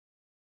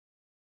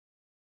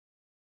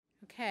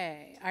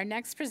Okay, our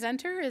next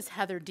presenter is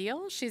Heather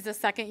Deel. She's a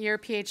second-year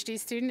PhD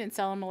student in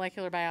cell and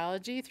molecular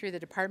biology through the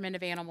Department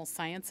of Animal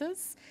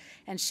Sciences,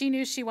 and she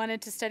knew she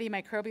wanted to study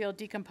microbial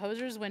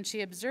decomposers when she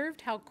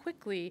observed how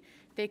quickly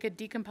they could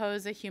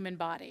decompose a human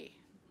body.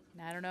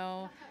 And I don't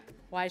know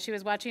why she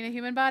was watching a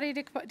human body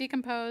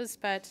decompose,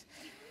 but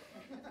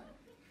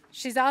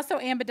she's also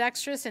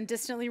ambidextrous and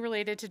distantly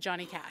related to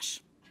Johnny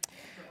Cash.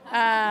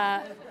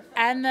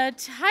 And the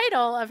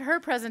title of her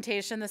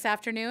presentation this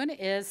afternoon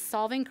is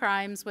Solving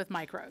Crimes with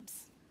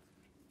Microbes.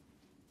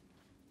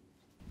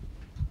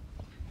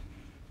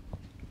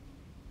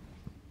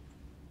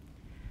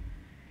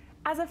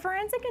 As a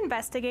forensic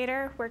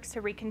investigator works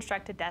to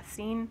reconstruct a death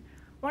scene,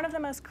 one of the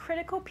most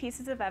critical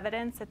pieces of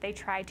evidence that they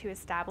try to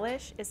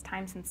establish is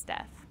time since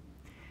death.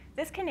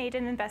 This can aid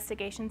in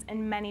investigations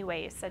in many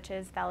ways, such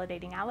as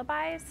validating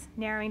alibis,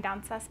 narrowing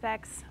down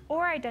suspects,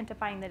 or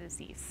identifying the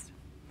deceased.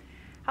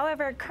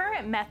 However,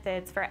 current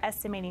methods for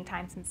estimating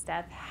time since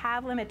death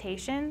have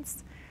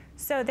limitations,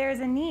 so there is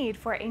a need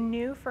for a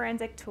new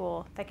forensic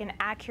tool that can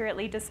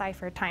accurately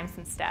decipher time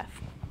since death.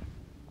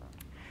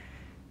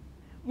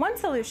 One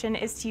solution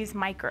is to use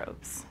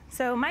microbes.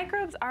 So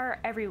microbes are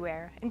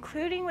everywhere,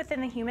 including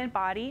within the human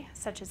body,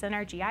 such as in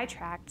our GI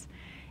tract.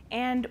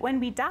 And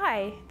when we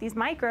die, these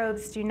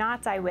microbes do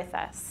not die with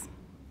us.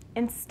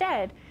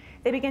 Instead,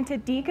 they begin to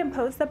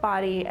decompose the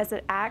body as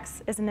it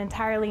acts as an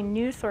entirely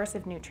new source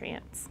of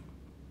nutrients.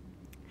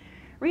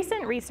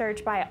 Recent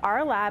research by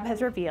our lab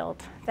has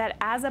revealed that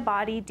as a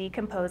body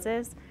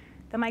decomposes,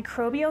 the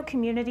microbial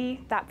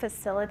community that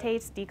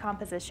facilitates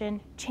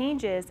decomposition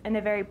changes in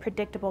a very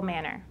predictable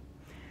manner.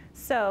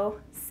 So,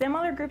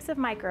 similar groups of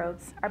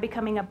microbes are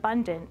becoming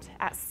abundant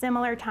at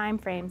similar time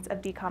frames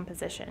of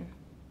decomposition.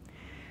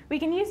 We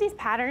can use these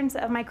patterns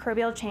of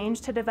microbial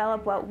change to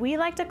develop what we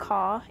like to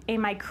call a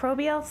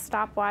microbial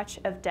stopwatch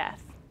of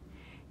death.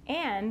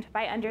 And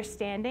by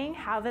understanding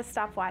how this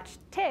stopwatch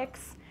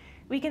ticks,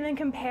 we can then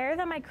compare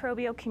the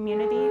microbial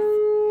community.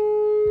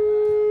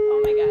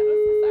 Oh my God,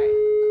 I'm so sorry.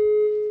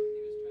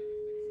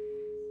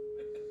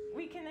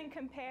 We can then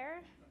compare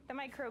the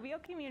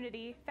microbial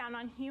community found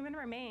on human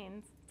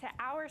remains to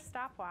our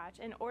stopwatch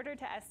in order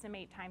to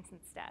estimate time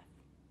since death.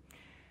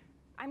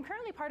 I'm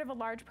currently part of a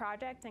large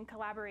project in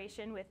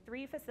collaboration with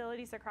 3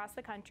 facilities across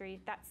the country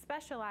that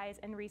specialize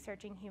in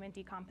researching human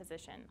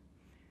decomposition.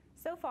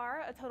 So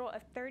far, a total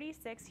of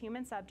 36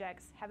 human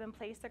subjects have been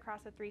placed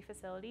across the 3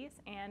 facilities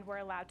and were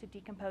allowed to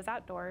decompose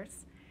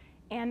outdoors.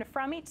 And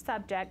from each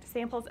subject,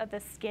 samples of the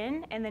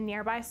skin and the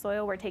nearby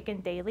soil were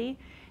taken daily.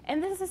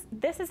 And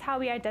this is how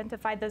we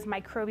identified those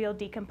microbial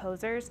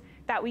decomposers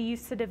that we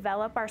use to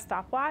develop our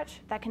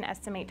stopwatch that can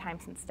estimate time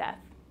since death.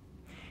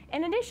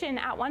 In addition,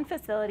 at one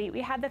facility,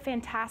 we had the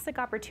fantastic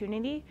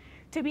opportunity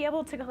to be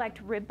able to collect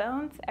rib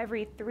bones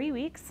every 3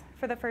 weeks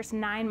for the first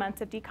 9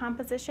 months of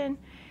decomposition.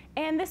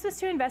 And this was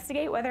to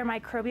investigate whether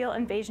microbial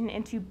invasion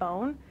into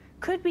bone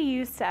could be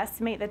used to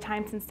estimate the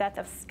time since death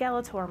of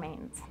skeletal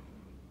remains.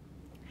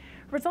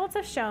 Results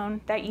have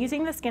shown that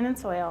using the skin and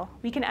soil,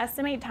 we can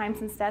estimate time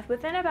since death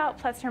within about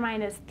plus or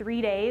minus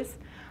 3 days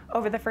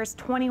over the first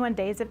 21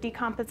 days of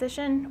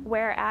decomposition,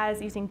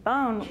 whereas using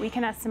bone, we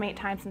can estimate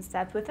time since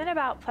death within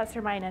about plus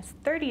or minus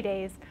 30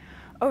 days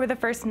over the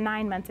first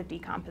 9 months of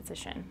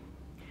decomposition.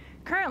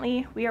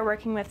 Currently, we are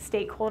working with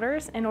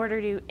stakeholders in order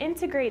to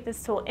integrate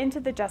this tool into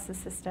the justice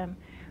system,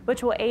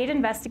 which will aid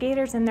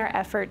investigators in their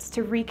efforts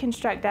to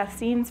reconstruct death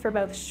scenes for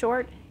both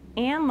short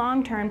and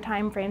long-term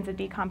time frames of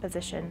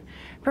decomposition,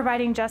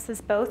 providing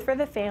justice both for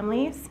the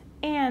families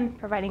and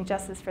providing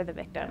justice for the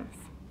victims.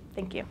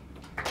 Thank you.